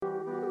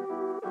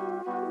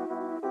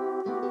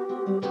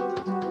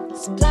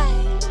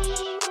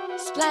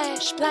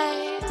Splash,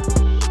 splash,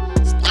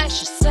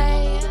 splash your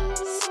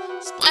sass,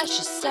 splash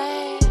your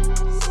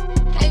sass.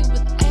 Hey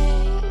with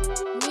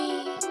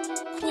Amy,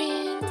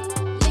 Quinn,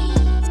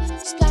 Lee.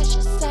 Splash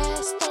your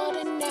sass,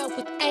 starting out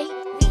with Amy,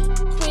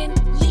 Quinn,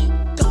 Lee,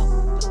 go.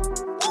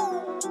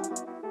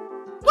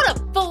 What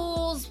up,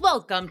 fools?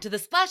 Welcome to the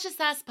Splash of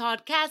Sass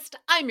podcast.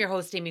 I'm your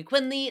host, Amy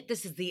Quinley.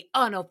 This is the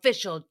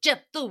unofficial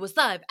Jeff Lewis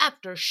Live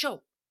After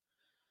Show.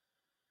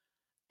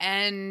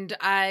 And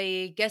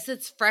I guess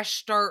it's Fresh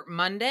Start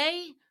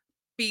Monday,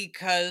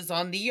 because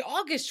on the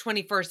August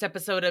 21st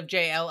episode of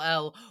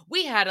JLL,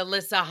 we had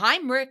Alyssa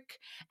Heinrich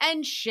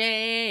and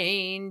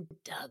Shane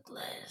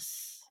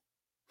Douglas.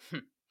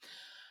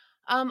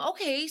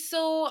 Okay,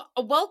 so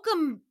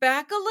welcome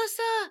back,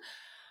 Alyssa.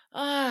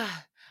 I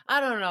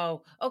don't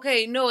know.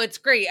 Okay, no, it's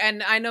great.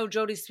 And I know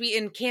Jodie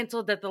Sweetin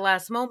canceled at the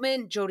last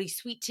moment, Jodie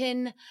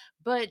Sweetin,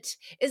 but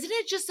isn't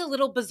it just a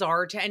little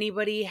bizarre to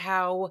anybody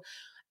how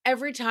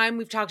every time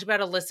we've talked about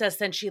Alyssa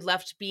since she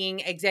left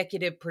being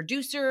executive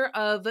producer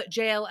of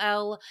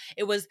JLL,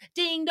 it was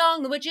ding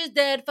dong, the witch is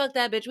dead, fuck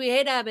that bitch, we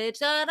hate that bitch,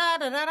 da da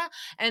da da da.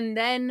 And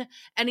then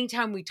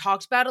anytime we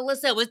talked about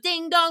Alyssa, it was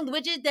ding dong, the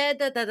witch is dead,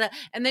 da da da.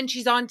 And then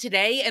she's on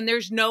today and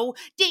there's no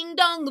ding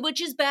dong, the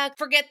witch is back,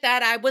 forget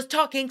that, I was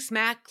talking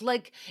smack.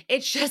 Like,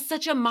 it's just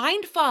such a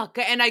mind fuck.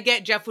 And I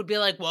get Jeff would be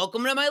like,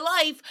 welcome to my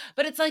life.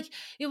 But it's like,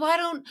 why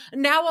don't,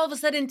 now all of a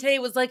sudden today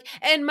it was like,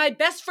 and my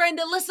best friend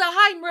Alyssa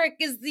Heinrich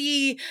is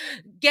the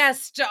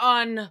guest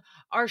on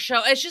our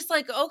show. It's just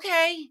like,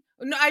 okay.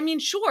 No, I mean,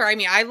 sure. I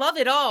mean, I love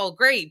it all.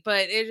 Great.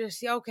 But it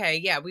just, okay.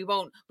 Yeah, we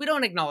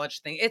don't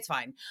acknowledge things. It's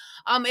fine.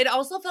 It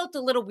also felt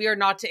a little weird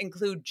not to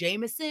include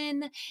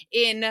Jameson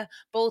in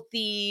both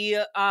the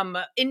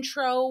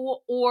intro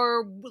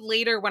or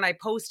later when I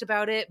post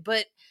about it.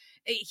 But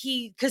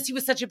because he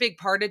was such a big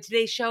part of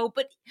today's show,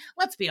 but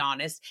let's be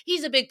honest,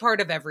 he's a big part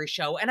of every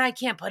show, and I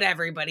can't put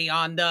everybody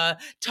on the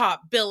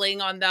top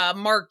billing, on the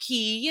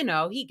marquee,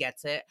 he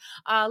gets it.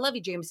 Love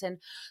you, Jameson.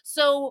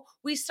 So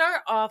we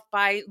start off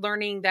by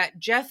learning that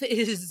Jeff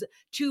is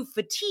too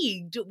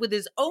fatigued with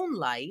his own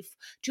life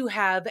to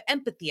have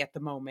empathy at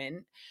the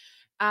moment.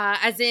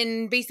 As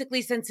in,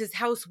 basically, since his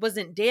house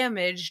wasn't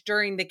damaged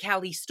during the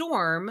Cali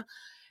storm,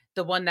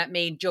 the one that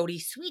made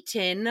Jodie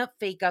Sweetin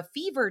fake a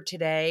fever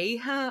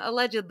today,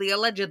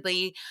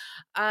 allegedly.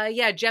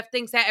 Jeff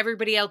thinks that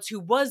everybody else who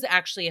was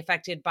actually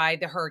affected by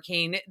the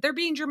hurricane, they're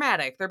being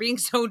dramatic. They're being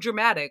so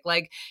dramatic.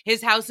 Like,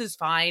 his house is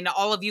fine.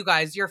 All of you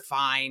guys, you're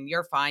fine.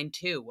 You're fine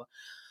too.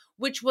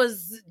 Which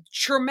was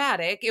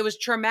traumatic. It was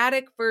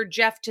traumatic for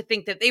Jeff to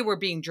think that they were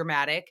being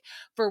dramatic.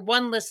 For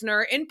one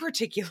listener in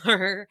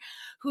particular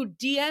who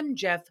DM'd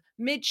Jeff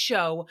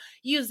mid-show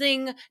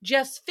using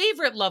Jeff's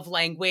favorite love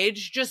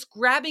language, just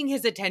grabbing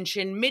his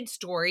attention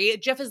mid-story.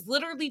 Jeff is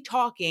literally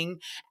talking,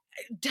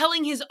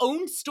 telling his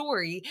own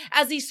story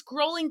as he's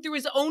scrolling through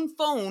his own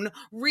phone,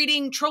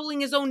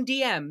 trolling his own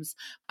DMs.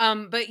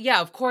 But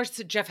yeah, of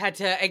course, Jeff had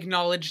to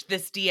acknowledge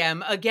this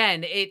DM.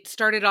 Again, it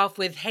started off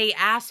with, hey,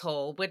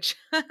 asshole, which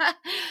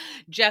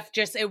Jeff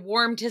it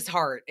warmed his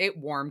heart. It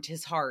warmed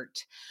his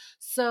heart.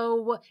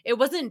 So it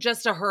wasn't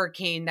just a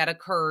hurricane that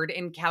occurred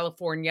in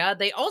California.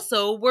 They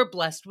also were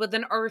blessed with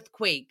an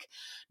earthquake.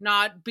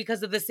 Not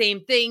because of the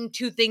same thing.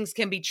 Two things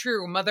can be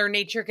true. Mother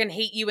Nature can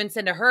hate you and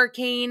send a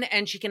hurricane,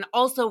 and she can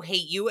also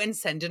hate you and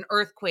send an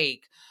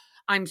earthquake.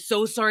 I'm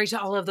so sorry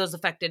to all of those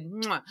affected.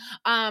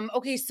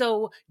 Okay,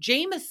 so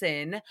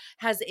Jameson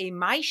has a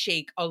My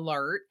Shake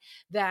alert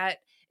that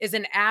is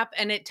an app,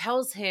 and it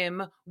tells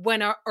him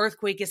when an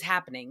earthquake is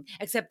happening.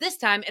 Except this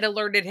time, it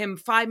alerted him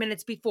 5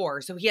 minutes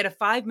before, so he had a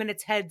 5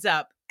 minutes heads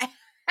up.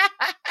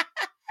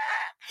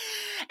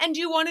 And do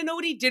you want to know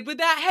what he did with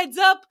that heads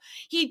up?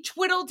 He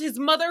twiddled his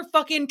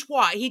motherfucking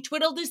twat. He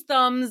twiddled his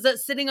thumbs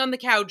sitting on the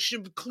couch,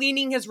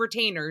 cleaning his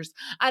retainers.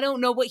 I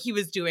don't know what he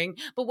was doing,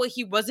 but what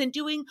he wasn't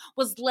doing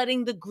was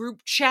letting the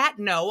group chat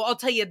know. I'll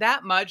tell you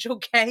that much,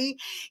 okay?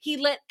 He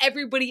let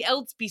everybody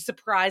else be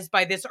surprised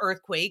by this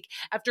earthquake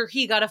after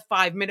he got a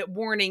 5-minute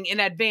warning in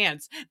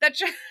advance.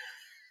 That's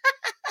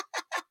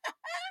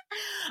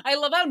I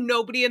love how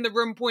nobody in the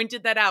room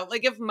pointed that out.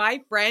 Like, if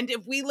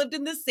we lived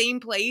in the same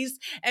place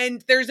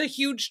and there's a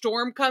huge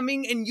storm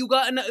coming and you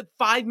got a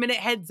 5-minute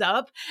heads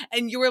up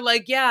and you were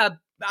like, yeah,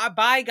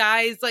 bye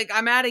guys, like,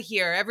 I'm out of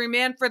here. Every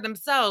man for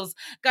themselves.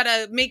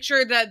 Gotta make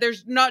sure that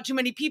there's not too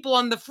many people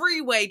on the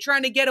freeway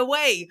trying to get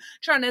away,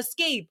 trying to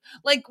escape.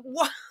 Like,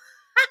 what?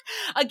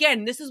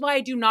 Again, this is why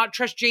I do not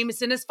trust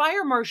Jameson as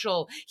fire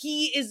marshal.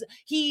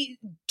 He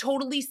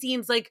totally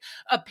seems like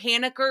a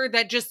panicker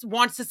that just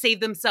wants to save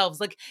themselves.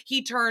 Like,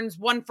 he turns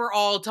one for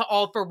all to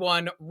all for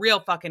one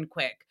real fucking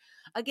quick.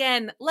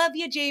 Again, love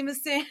you,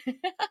 Jameson.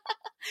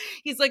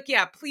 He's like,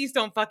 yeah, please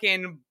don't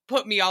fucking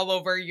put me all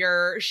over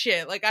your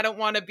shit. Like, I don't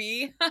want to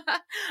be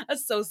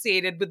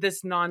associated with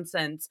this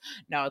nonsense.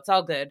 No, it's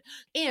all good.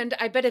 And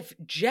I bet if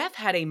Jeff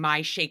had a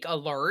My Shake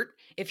alert,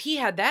 if he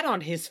had that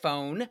on his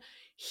phone,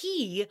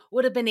 he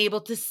would have been able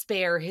to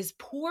spare his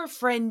poor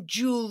friend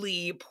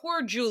Julie.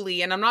 Poor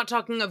Julie. And I'm not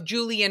talking of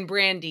Julie and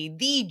Brandy,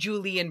 the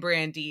Julie and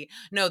Brandy.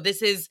 No,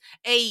 this is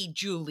a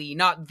Julie,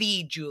 not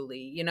the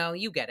Julie. You know,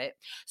 you get it.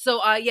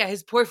 So, yeah,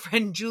 his poor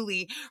friend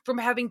Julie from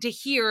having to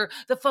hear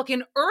the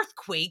fucking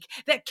earthquake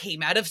that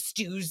came out of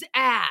Stu's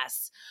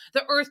ass.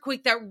 The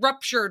earthquake that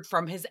ruptured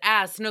from his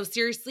ass. No,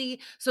 seriously.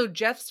 So,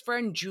 Jeff's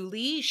friend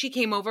Julie, she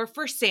came over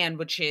for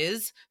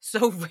sandwiches.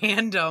 So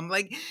random.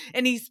 Like,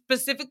 and he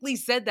specifically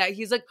said that.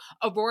 He's like,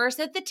 Aurora's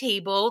at the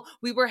table.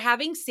 We were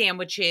having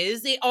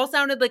sandwiches. It all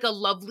sounded like a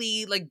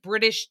lovely, like,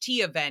 British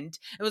tea event.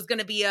 It was going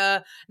to be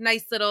a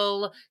nice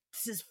little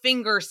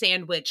finger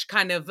sandwich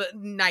kind of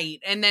night.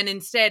 And then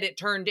instead it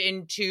turned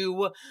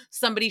into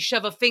somebody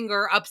shove a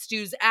finger up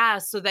Stu's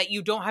ass so that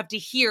you don't have to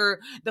hear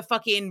the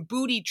fucking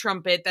booty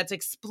trumpet that's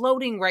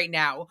exploding right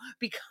now.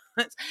 Because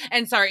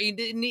and sorry,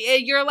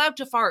 you're allowed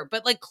to fart,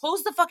 but like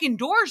close the fucking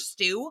door,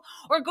 Stu,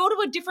 or go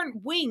to a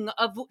different wing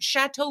of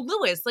Chateau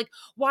Louis. Like,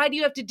 why do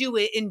you have to do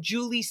it in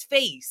Julie's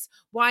face?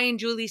 Why in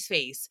Julie's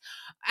face?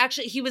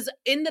 Actually, he was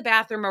in the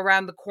bathroom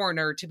around the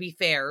corner, to be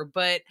fair,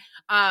 but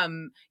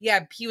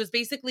yeah, he was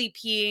basically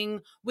peeing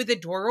with the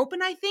door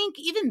open, I think.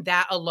 Even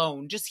that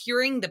alone, just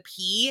hearing the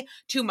pee,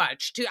 too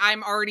much.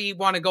 I'm already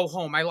want to go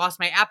home. I lost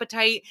my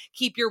appetite.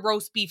 Keep your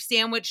roast beef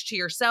sandwich to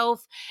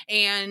yourself.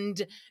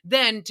 And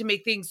then to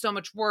make things so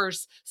much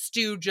worse,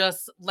 Stu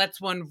just lets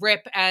one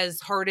rip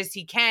as hard as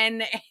he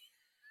can.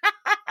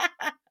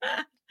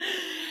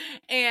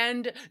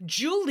 And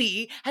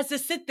Julie has to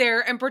sit there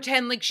and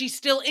pretend like she's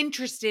still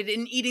interested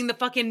in eating the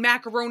fucking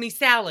macaroni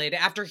salad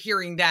after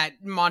hearing that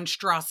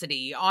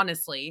monstrosity,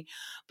 honestly.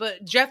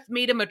 But Jeff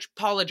made him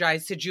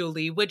apologize to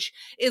Julie, which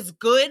is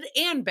good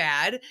and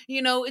bad.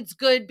 You know, it's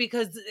good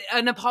because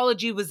an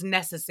apology was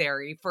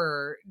necessary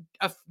for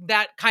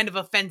that kind of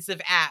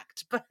offensive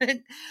act. But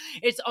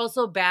it's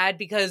also bad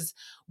because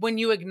when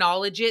you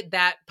acknowledge it,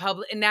 that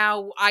public,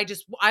 now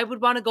I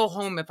would want to go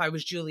home if I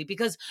was Julie,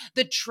 because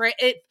the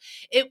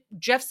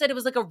Jeff said it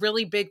was like a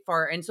really big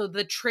fart, and so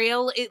the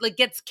trail, it like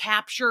gets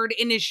captured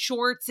in his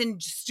shorts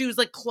and Stu's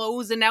like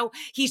clothes, and now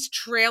he's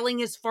trailing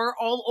his fart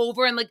all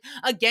over, and like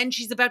again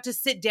she's about to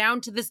sit down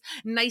to this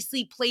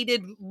nicely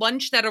plated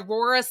lunch that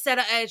Aurora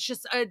set. It's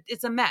just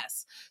it's a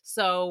mess.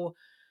 So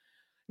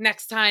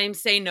next time,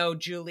 say no,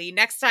 Julie.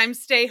 Next time,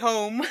 stay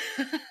home.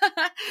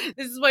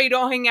 This is why you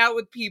don't hang out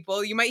with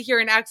people. You might hear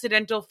an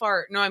accidental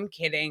fart. No, I'm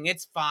kidding.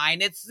 It's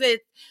fine.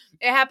 It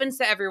happens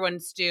to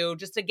everyone, Stu.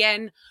 Just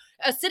again,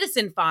 a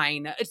citizen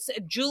fine.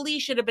 Julie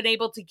should have been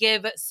able to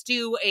give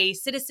Stu a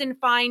citizen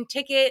fine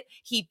ticket.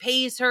 He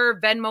pays her,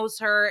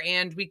 Venmos her,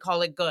 and we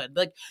call it good.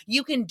 Like,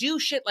 you can do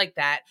shit like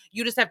that.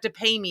 You just have to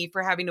pay me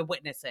for having to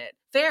witness it.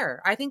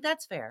 Fair. I think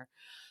that's fair.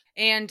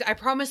 And I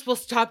promise we'll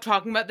stop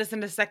talking about this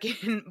in a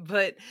second,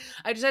 but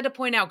I just had to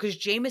point out because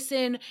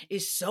Jameson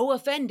is so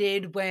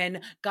offended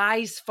when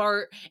guys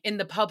fart in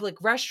the public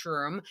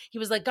restroom. He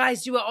was like,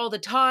 guys do it all the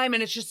time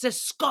and it's just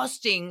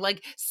disgusting.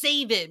 Like,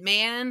 save it,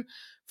 man.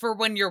 For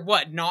when you're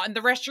not in the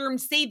restroom,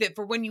 save it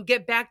for when you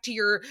get back to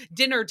your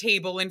dinner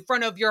table in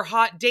front of your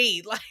hot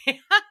date. Like,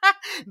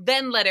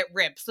 then let it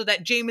rip so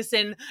that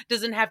Jameson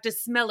doesn't have to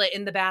smell it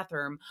in the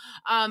bathroom.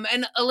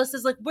 And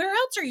Alyssa's like, where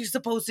else are you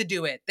supposed to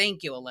do it?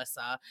 Thank you,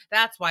 Alyssa.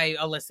 That's why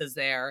Alyssa's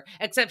there.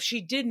 Except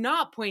she did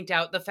not point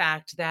out the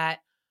fact that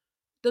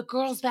the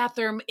girls'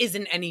 bathroom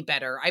isn't any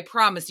better. I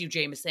promise you,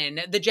 Jameson.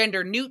 The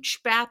gender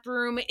nooch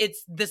bathroom,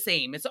 it's the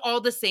same. It's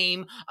all the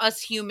same. Us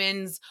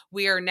humans,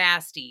 we are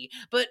nasty.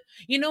 But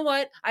you know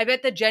what? I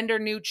bet the gender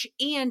nooch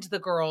and the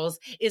girls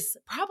is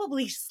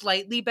probably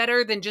slightly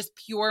better than just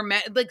pure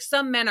men. Like,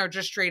 some men are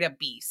just straight up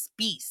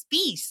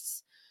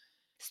beasts.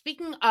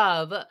 Speaking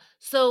of,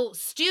 so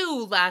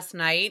Stu last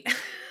night...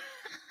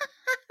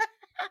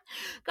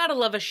 Gotta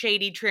love a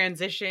shady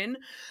transition.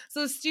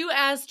 So Stu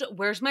asked,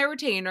 where's my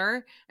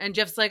retainer? And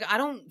Jeff's like, I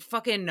don't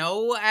fucking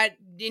know.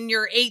 In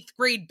your 8th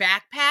grade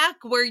backpack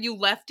where you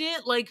left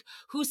it? Like,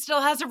 who still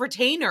has a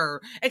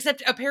retainer?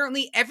 Except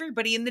apparently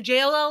everybody in the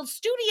JLL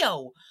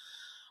studio.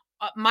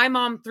 My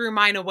mom threw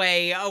mine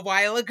away a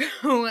while ago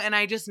and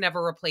I just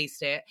never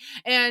replaced it.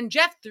 And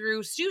Jeff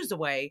threw Stu's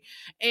away.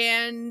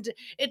 And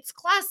it's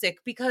classic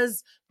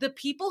because the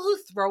people who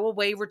throw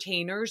away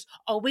retainers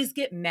always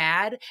get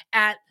mad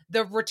at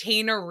the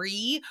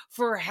retaineree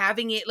for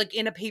having it like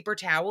in a paper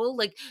towel.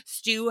 Like,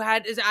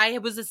 I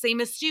was the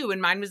same as Stu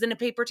and mine was in a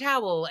paper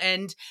towel.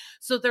 And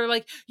so they're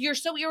like, you're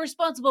so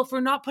irresponsible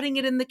for not putting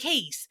it in the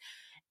case.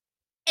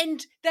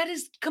 And that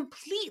is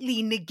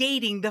completely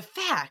negating the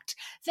fact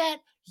that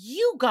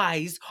you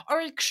guys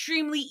are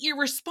extremely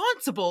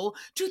irresponsible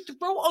to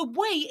throw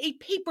away a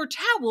paper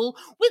towel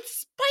with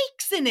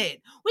spikes in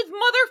it. With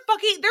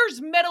motherfucking,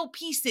 there's metal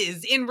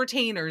pieces in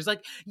retainers.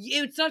 Like,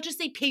 it's not just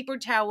a paper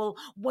towel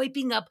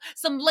wiping up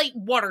some light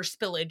water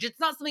spillage. It's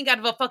not something out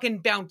of a fucking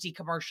Bounty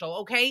commercial,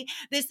 okay?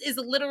 This is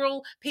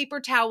literal paper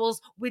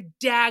towels with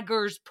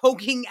daggers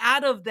poking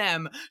out of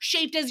them,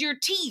 shaped as your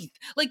teeth.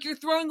 Like, you're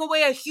throwing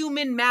away a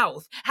human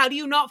mouth. How do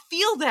you not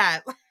feel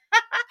that?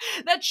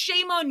 That's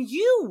shame on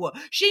you.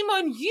 Shame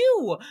on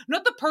you.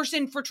 Not the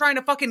person for trying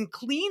to fucking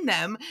clean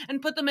them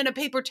and put them in a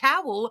paper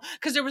towel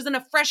because there wasn't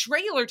a fresh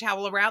regular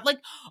towel around. Like,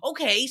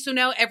 okay, so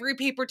now every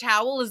paper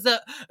towel is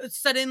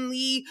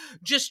suddenly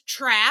just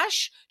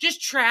trash?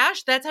 Just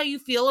trash? That's how you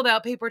feel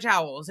about paper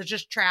towels? It's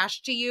just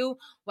trash to you?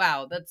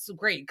 Wow, that's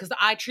great because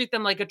I treat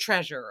them like a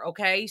treasure,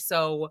 okay?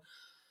 So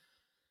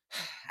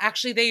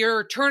actually, they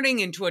are turning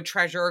into a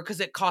treasure because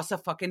it costs a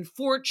fucking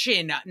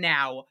fortune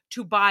now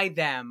to buy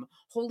them.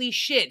 Holy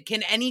shit.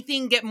 Can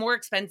anything get more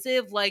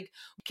expensive? Like,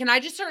 can I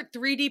just start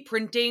 3D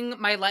printing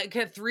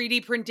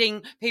 3D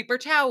printing paper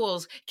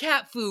towels,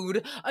 cat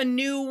food, a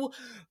new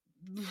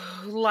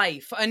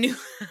life, a new.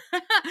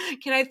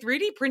 Can I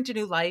 3D print a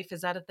new life?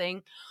 Is that a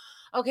thing?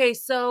 Okay,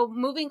 so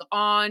moving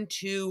on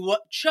to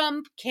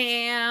Chump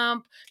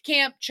Camp,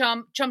 Camp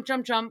Chump, Chump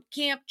Chump Chump,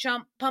 Camp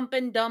Chump, Pump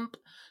and Dump.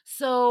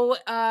 So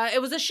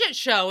it was a shit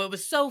show. It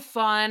was so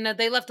fun.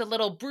 They left a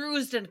little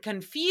bruised and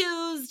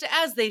confused,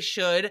 as they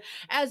should,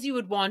 as you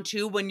would want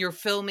to when you're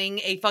filming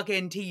a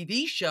fucking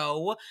TV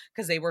show,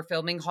 because they were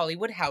filming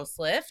Hollywood House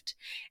Lift.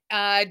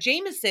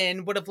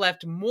 Jameson would have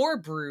left more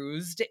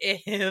bruised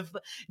if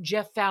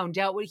Jeff found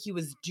out what he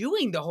was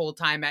doing the whole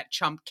time at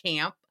Chump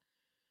Camp,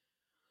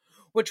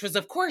 which was,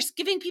 of course,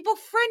 giving people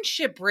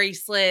friendship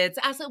bracelets.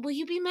 I said, will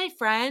you be my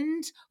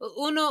friend?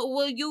 Uno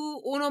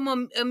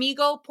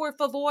amigo, por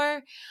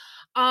favor?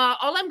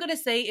 All I'm going to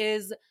say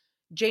is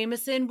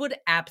Jameson would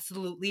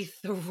absolutely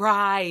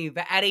thrive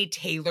at a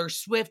Taylor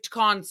Swift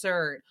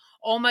concert.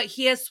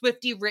 He has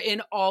Swiftie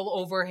written all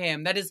over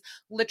him. That is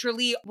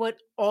literally what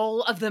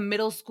all of the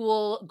middle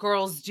school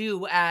girls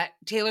do at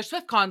Taylor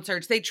Swift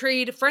concerts. They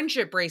trade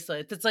friendship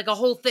bracelets. It's like a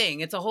whole thing.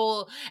 It's a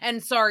whole,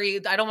 and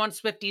sorry, I don't want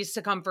Swifties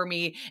to come for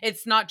me.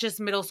 It's not just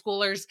middle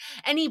schoolers.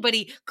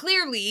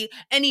 Clearly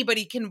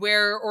anybody can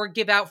wear or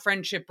give out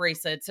friendship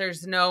bracelets.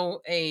 There's no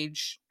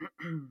age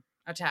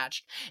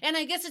attached. And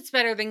I guess it's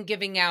better than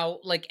giving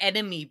out like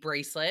enemy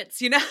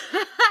bracelets, you know?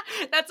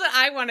 That's what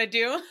I want to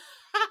do.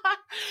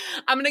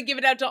 I'm going to give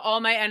it out to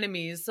all my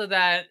enemies so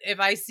that if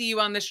I see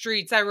you on the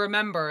streets, I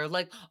remember,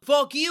 like,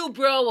 fuck you,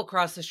 bro,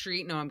 across the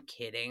street. No, I'm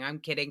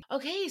kidding.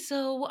 Okay,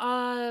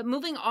 so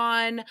moving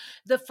on.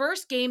 The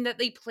first game that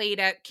they played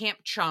at Camp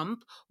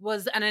Chump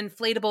was an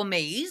inflatable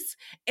maze.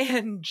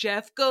 And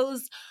Jeff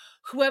goes,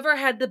 whoever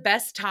had the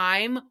best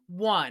time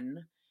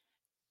won.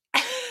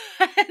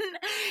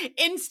 And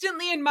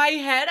instantly in my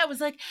head, I was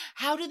like,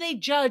 how do they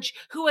judge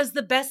who has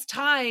the best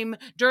time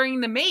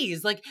during the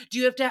maze? Like, do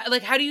you have to,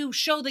 like, how do you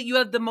show that you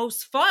have the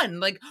most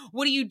fun? Like,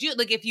 what do you do?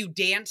 Like, if you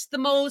dance the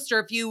most, or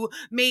if you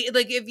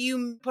if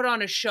you put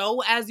on a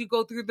show as you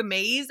go through the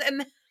maze,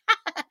 and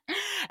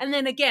and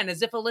then again,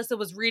 as if Alyssa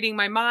was reading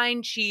my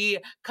mind, she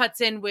cuts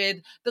in with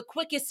the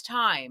quickest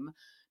time.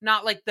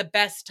 Not like the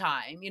best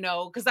time, you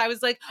know, because I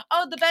was like,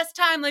 oh, the best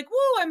time, like,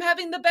 woo, I'm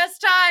having the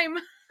best time.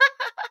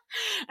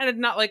 And it's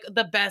not like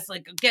the best,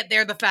 like, get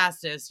there the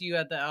fastest. You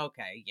had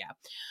okay, yeah.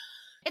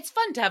 It's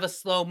fun to have a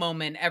slow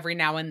moment every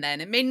now and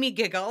then. It made me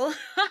giggle.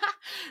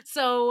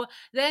 So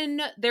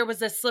then there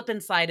was a slip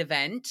and slide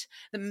event,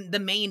 the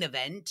main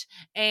event,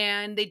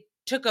 and they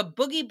took a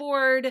boogie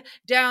board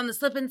down the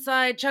slip and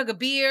slide, chug a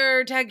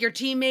beer, tag your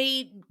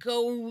teammate,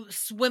 go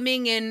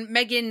swimming in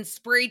Megan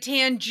spray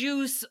tan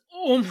juice.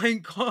 Oh my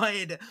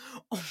God.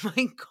 Oh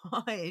my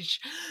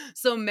gosh.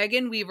 So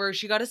Megan Weaver,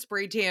 she got a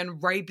spray tan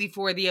right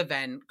before the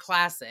event.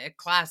 Classic.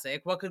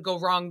 What could go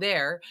wrong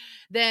there?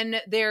 Then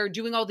they're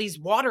doing all these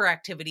water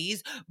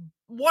activities,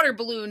 water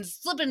balloons,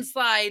 slip and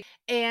slide.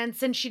 And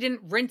since she didn't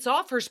rinse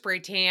off her spray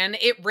tan,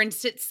 it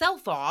rinsed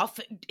itself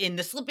off in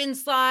the slip and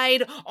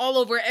slide, all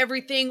over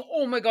everything.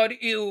 Oh my God,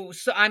 ew.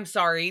 So I'm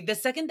sorry. The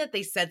second that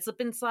they said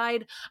slip and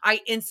slide, I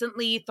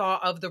instantly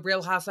thought of the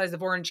Real Housewives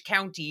of Orange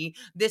County.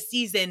 This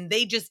season,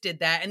 they just did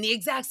that, and the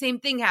exact same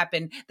thing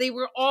happened. They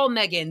were all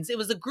Megans. It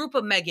was a group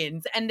of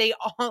Megans, and they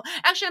all,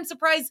 actually, I'm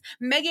surprised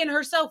Megan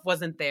herself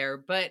wasn't there,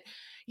 but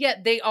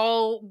yet they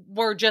all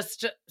were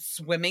just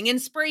swimming in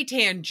spray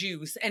tan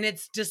juice, and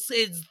it's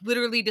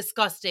literally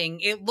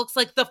disgusting. It looks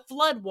like the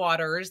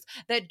floodwaters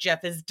that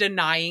Jeff is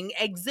denying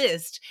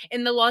exist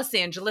in the Los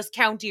Angeles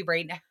County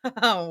right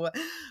now.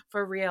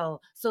 For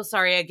real. So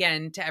sorry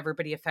again to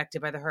everybody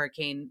affected by the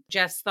hurricane.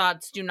 Jeff's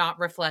thoughts do not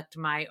reflect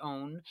my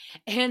own.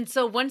 And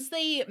so once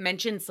they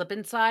mentioned slip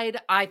and slide,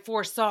 I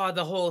foresaw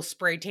the whole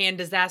spray tan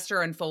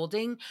disaster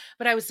unfolding,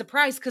 but I was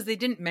surprised because they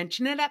didn't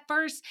mention it at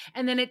first.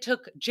 And then it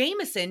took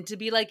Jameson to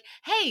be like,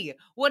 hey,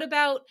 what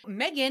about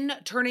Megan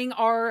turning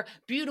our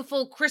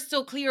beautiful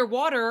crystal clear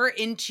water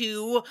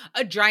into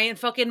a giant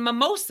fucking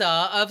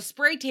mimosa of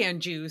spray tan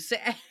juice?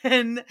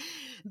 And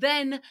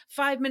then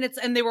 5 minutes,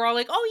 and they were all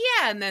like, oh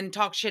yeah, and then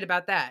talk shit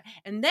about that.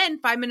 And then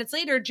 5 minutes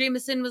later,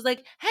 Jameson was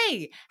like,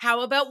 hey,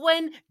 how about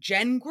when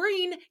Jen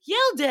Green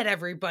yelled at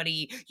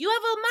everybody? You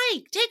have a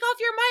mic, take off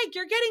your mic,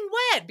 you're getting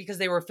wet, because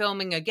they were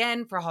filming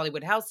again for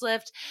Hollywood House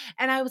Lift.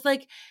 And I was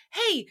like,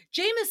 hey,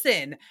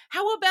 Jameson,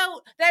 how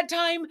about that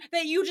time that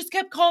that you just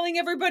kept calling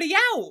everybody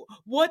out.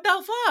 What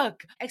the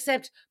fuck?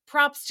 Except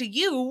props to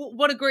you.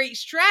 What a great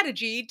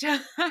strategy to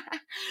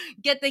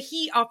get the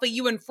heat off of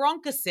you and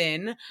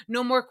Frankeson.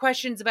 No more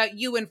questions about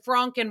you and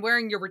Frank and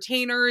wearing your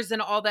retainers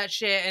and all that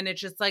shit. And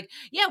it's just like,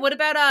 yeah, what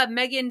about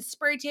Megan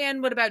spray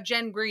tan? What about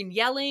Jen Green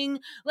yelling?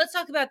 Let's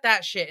talk about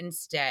that shit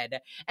instead.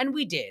 And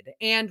we did.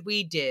 And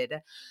we did.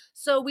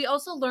 So we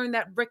also learned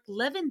that Rick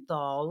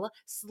Leventhal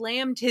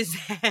slammed his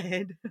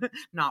head,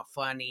 not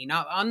funny,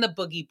 not on the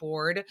boogie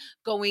board,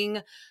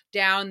 going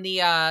down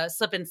the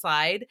slip and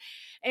slide.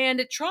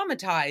 And it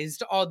traumatized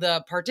all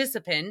the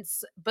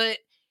participants, but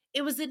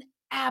it was an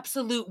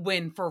absolute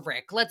win for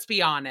Rick. Let's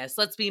be honest.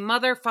 Let's be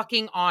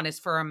motherfucking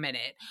honest for a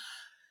minute.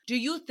 Do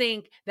you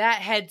think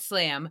that head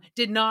slam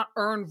did not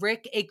earn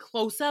Rick a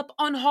close-up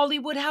on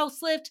Hollywood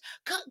House Lift?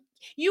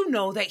 You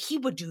know that he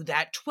would do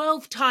that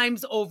 12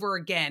 times over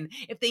again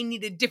if they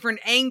needed different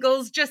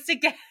angles just to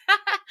get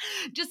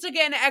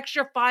an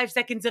extra 5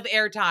 seconds of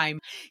airtime.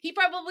 He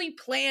probably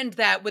planned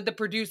that with the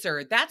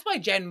producer. That's why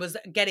Jen was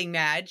getting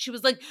mad. She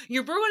was like,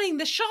 "You're ruining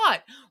the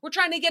shot. We're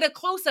trying to get a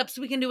close-up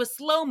so we can do a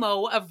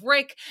slow-mo of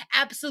Rick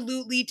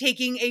absolutely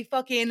taking a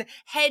fucking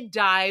head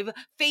dive,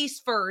 face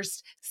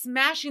first,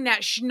 smashing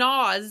that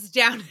schnoz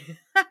down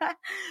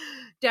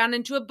down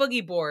into a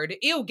boogie board.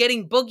 Ew,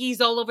 getting boogies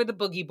all over the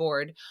boogie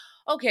board."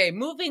 Okay,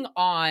 moving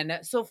on.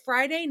 So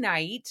Friday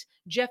night,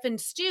 Jeff and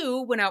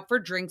Stu went out for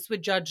drinks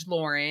with Judge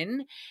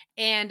Lauren,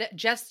 and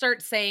Jeff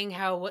starts saying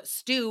how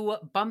Stu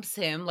bumps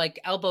him, like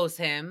elbows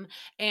him.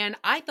 And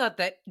I thought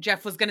that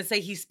Jeff was going to say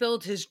he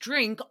spilled his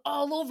drink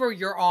all over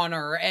Your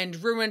Honor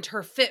and ruined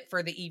her fit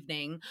for the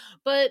evening.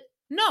 But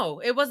no,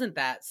 it wasn't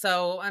that.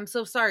 So I'm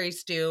so sorry,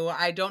 Stu.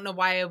 I don't know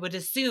why I would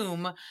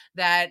assume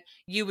that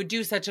you would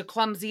do such a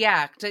clumsy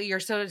act. You're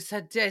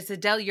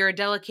you're a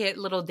delicate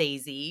little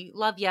daisy.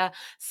 Love ya.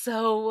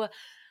 So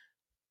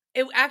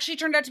it actually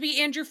turned out to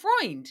be Andrew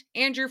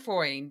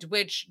Freund,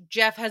 which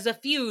Jeff has a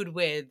feud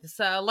with. It's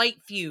a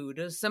light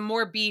feud, some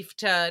more beef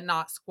to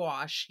not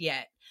squash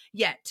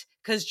yet,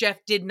 because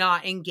Jeff did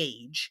not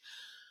engage.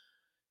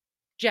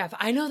 Jeff,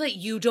 I know that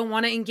you don't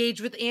want to engage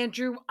with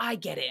Andrew. I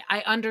get it.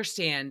 I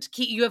understand.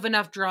 You have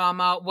enough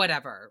drama,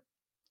 whatever.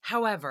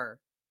 However,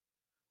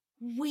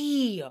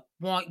 we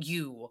want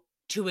you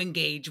to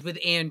engage with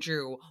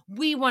Andrew.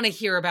 We want to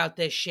hear about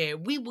this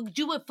shit. We will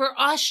do it for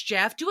us,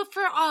 Jeff. Do it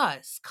for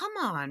us. Come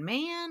on,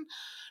 man.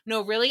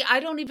 No, really, I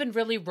don't even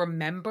really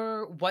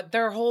remember what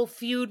their whole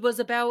feud was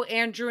about,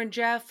 Andrew and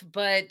Jeff,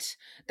 but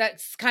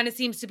that kind of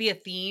seems to be a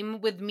theme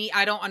with me.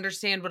 I don't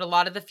understand what a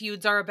lot of the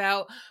feuds are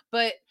about,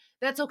 but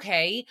that's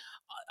okay.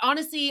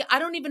 Honestly, I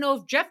don't even know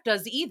if Jeff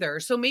does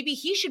either. So maybe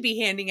he should be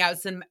handing out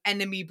some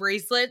enemy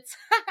bracelets.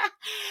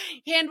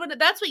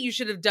 That's what you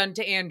should have done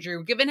to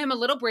Andrew. Given him a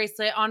little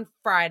bracelet on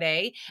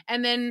Friday.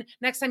 And then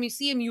next time you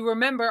see him, you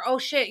remember, oh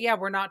shit, yeah,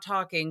 we're not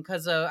talking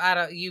because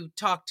you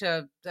talked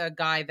to a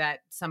guy that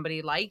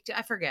somebody liked.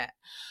 I forget.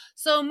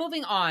 So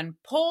moving on,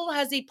 Pole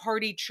has a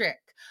party trick.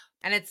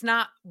 And it's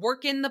not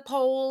working the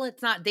pole.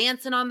 It's not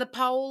dancing on the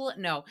pole.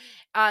 No,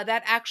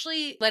 that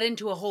actually led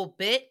into a whole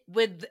bit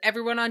with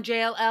everyone on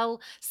JLL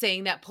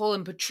saying that Pole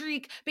and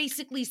Patrick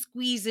basically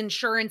squeeze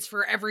insurance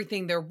for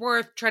everything they're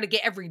worth, try to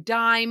get every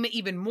dime,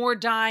 even more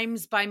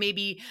dimes by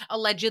maybe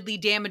allegedly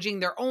damaging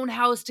their own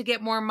house to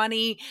get more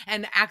money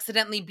and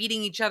accidentally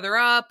beating each other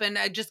up and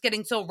just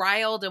getting so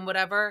riled and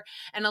whatever.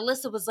 And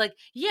Alyssa was like,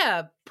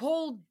 yeah,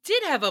 Pole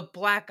did have a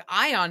black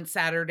eye on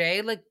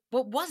Saturday. Like,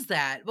 what was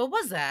that?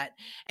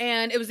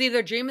 And it was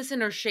either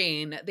Jameson or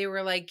Shane. They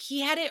were like,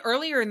 he had it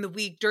earlier in the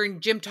week during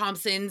Jim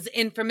Thompson's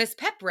infamous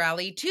pep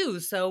rally too.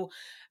 So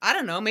I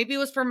don't know, maybe it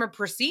was from a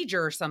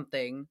procedure or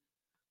something.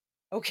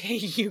 Okay,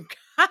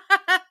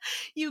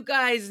 you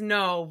guys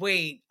know,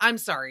 wait, I'm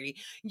sorry.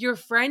 Your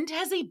friend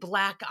has a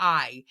black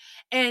eye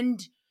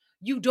and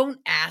you don't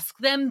ask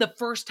them the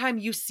first time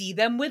you see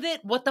them with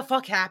it what the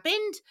fuck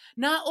happened?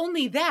 Not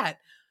only that,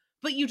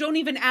 but you don't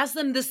even ask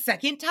them the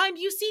second time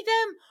you see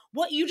them?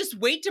 What, you just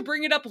wait to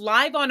bring it up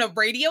live on a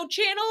radio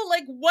channel?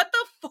 Like, what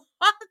the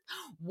fuck?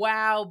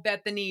 Wow,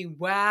 Bethany.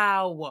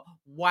 Wow.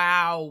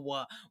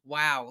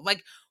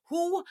 Like,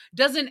 who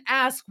doesn't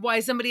ask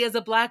why somebody has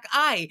a black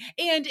eye?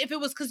 And if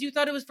it was because you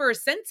thought it was for a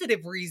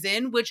sensitive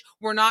reason, which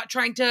we're not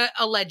trying to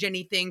allege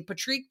anything,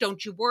 Patrick,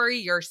 don't you worry,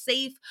 you're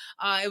safe.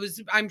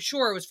 I'm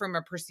sure it was from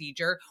a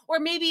procedure. Or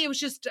maybe it was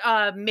just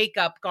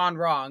makeup gone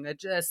wrong,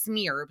 a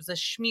smear. It was a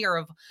smear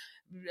of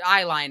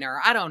eyeliner.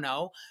 I don't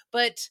know.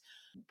 But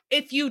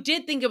if you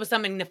did think it was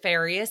something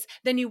nefarious,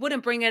 then you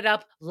wouldn't bring it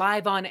up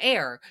live on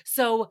air.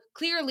 So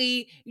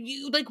clearly,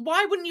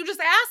 why wouldn't you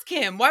just ask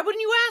him? Why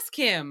wouldn't you ask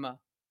him?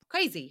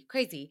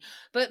 Crazy.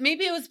 But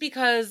maybe it was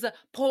because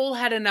Pole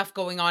had enough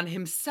going on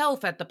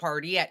himself at the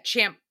party at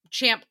Champ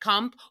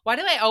Cump. Why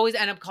do I always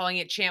end up calling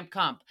it Champ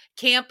Cump?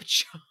 Camp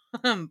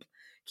Chump.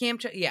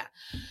 Yeah.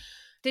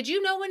 Did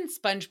you know in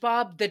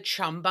SpongeBob, the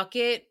chum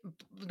bucket,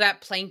 that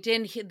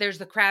Plankton, there's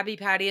the Krabby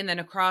Patty and then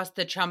across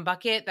the chum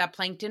bucket that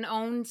Plankton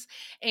owns,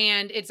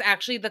 and it's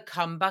actually the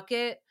cum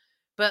bucket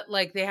but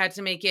like they had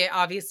to make it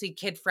obviously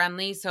kid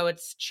friendly, so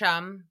it's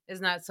chum.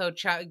 Isn't that so?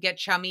 Get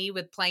chummy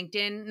with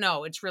plankton?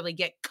 No, it's really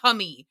get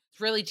cummy.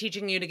 It's really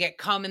teaching you to get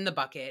cum in the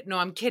bucket. No,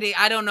 I'm kidding.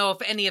 I don't know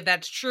if any of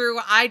that's true.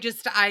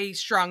 I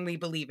strongly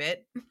believe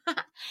it.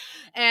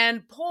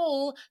 And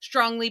Paul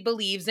strongly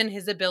believes in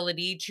his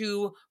ability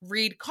to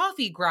read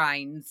coffee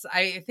grinds.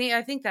 I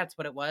think that's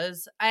what it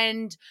was.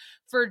 And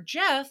for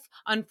Jeff,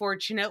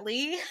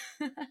 unfortunately,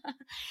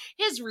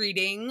 his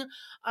reading,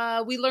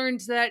 we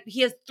learned that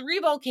he has 3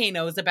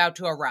 volcanoes about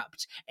to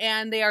erupt,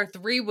 and they are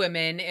 3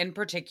 women in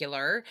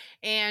particular,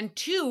 and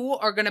 2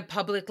 are going to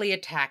publicly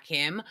attack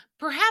him,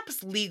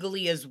 perhaps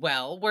legally as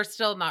well. We're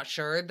still not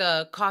sure.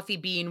 The coffee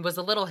bean was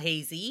a little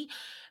hazy.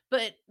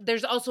 But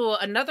there's also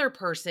another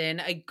person,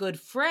 a good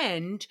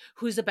friend,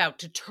 who's about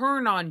to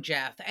turn on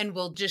Jeff and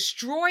will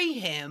destroy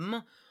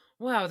him.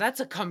 Wow, that's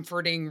a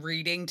comforting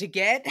reading to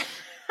get.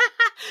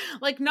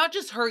 Like, not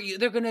just hurt you,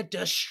 they're gonna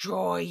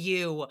destroy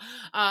you.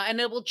 And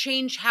it will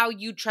change how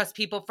you trust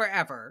people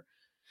forever.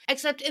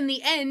 Except in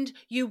the end,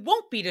 you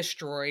won't be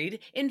destroyed.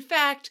 In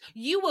fact,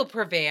 you will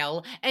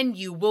prevail and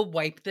you will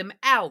wipe them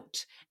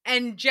out.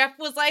 And Jeff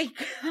was like,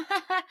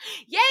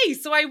 yay,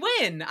 so I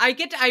win.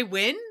 I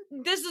win?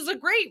 This is a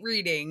great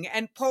reading.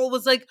 And Paul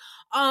was like,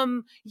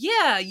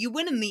 yeah, you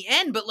win in the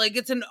end, but like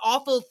it's an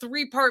awful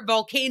 3-part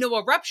volcano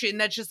eruption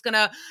that's just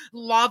gonna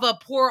lava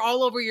pour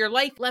all over your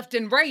life left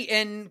and right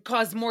and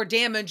cause more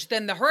damage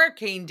than the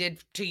hurricane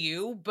did to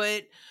you.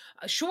 But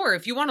sure,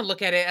 if you want to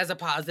look at it as a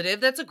positive,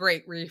 that's a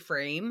great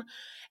reframe.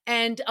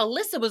 And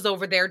Alyssa was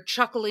over there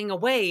chuckling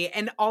away,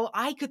 and all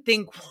I could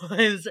think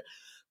was,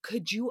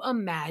 could you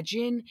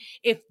imagine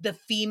if the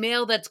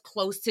female that's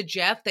close to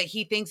Jeff that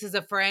he thinks is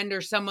a friend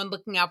or someone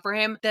looking out for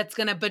him that's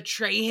gonna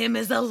betray him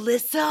is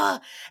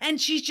Alyssa?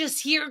 And she's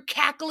just here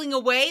cackling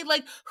away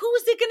like,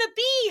 who's it gonna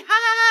be? Ha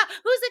ha ha!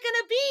 Who's it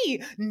gonna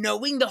be?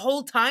 Knowing the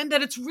whole time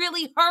that it's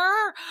really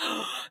her?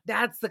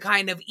 That's the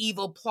kind of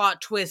evil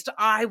plot twist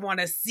I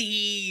wanna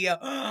see.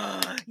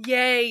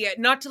 Yay.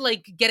 Not to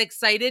like get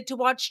excited to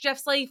watch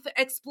Jeff's life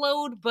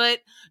explode,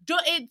 but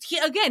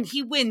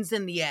he wins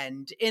in the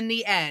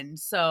end.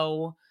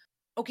 So,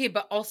 okay,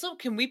 but also,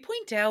 can we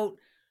point out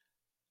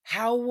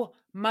how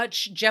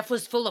much Jeff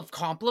was full of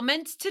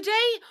compliments today?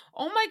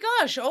 Oh my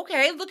gosh,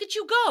 okay, look at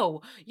you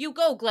go. You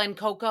go, Glenn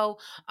Coco.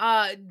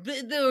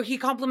 He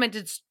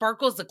complimented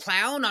Sparkles the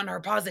Clown on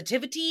her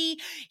positivity.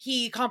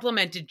 He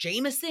complimented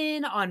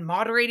Jameson on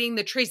moderating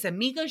the Trace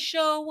Amiga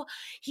show.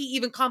 He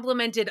even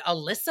complimented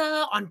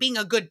Alyssa on being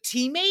a good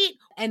teammate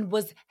and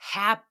was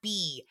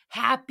happy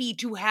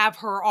to have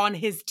her on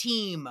his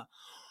team.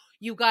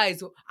 You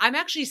guys, I'm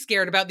actually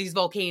scared about these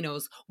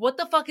volcanoes. What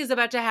the fuck is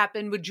about to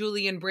happen with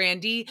Julie and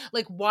Brandy?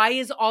 Like, why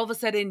is all of a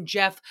sudden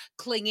Jeff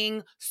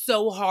clinging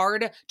so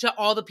hard to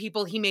all the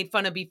people he made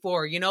fun of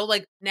before? You know,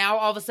 like now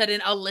all of a sudden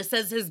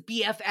Alyssa's his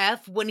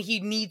BFF when he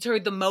needs her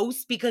the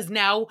most because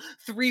now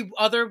 3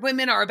 other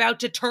women are about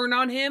to turn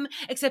on him.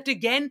 Except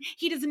again,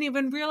 he doesn't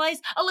even realize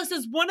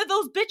Alyssa's one of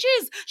those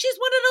bitches. She's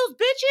one of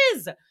those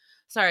bitches.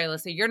 Sorry,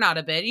 Alyssa, you're not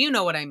a bit. You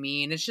know what I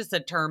mean. It's just a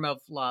term of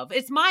love.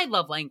 It's my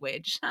love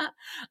language.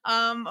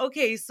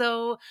 Okay,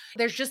 so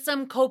there's just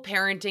some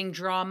co-parenting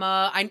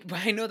drama.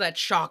 I know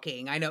that's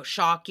shocking. I know,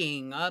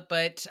 shocking.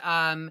 But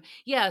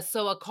yeah,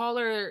 so a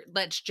caller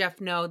lets Jeff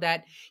know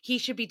that he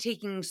should be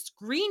taking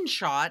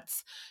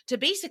screenshots to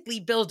basically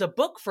build a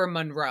book for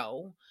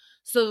Monroe,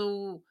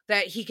 so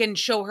that he can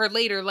show her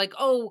later, like,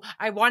 oh,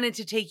 I wanted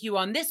to take you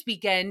on this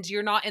weekend.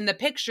 You're not in the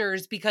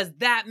pictures because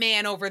that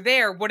man over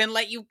there wouldn't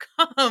let you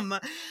come.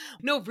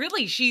 No,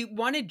 really, she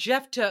wanted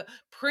Jeff to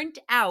print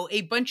out a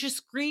bunch of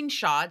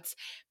screenshots,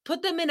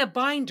 put them in a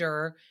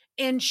binder,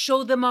 and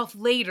show them off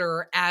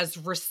later as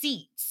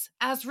receipts.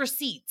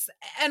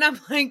 And I'm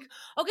like,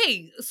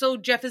 okay, so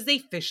Jeff is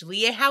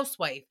officially a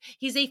housewife.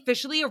 He's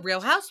officially a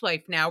real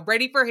housewife now,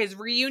 ready for his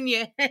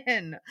reunion.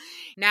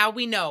 Now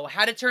we know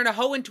how to turn a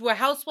hoe into a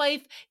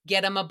housewife.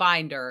 Get him a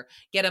binder.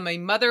 Get him a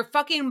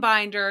motherfucking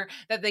binder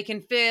that they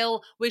can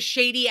fill with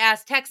shady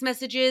ass text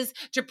messages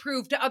to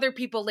prove to other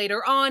people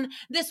later on,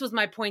 this was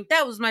my point,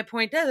 that was my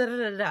point, da da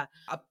da da da.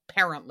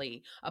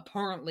 Apparently.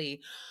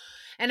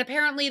 And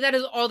apparently that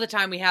is all the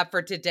time we have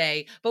for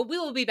today. But we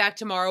will be back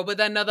tomorrow with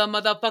another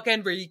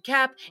motherfucking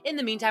recap. In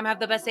the meantime,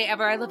 have the best day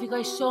ever. I love you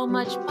guys so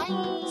much. Bye.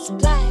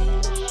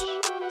 Splash,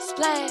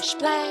 splash,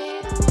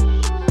 splash.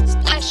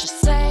 Splash your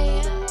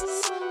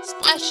sass.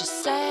 Splash your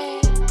sass.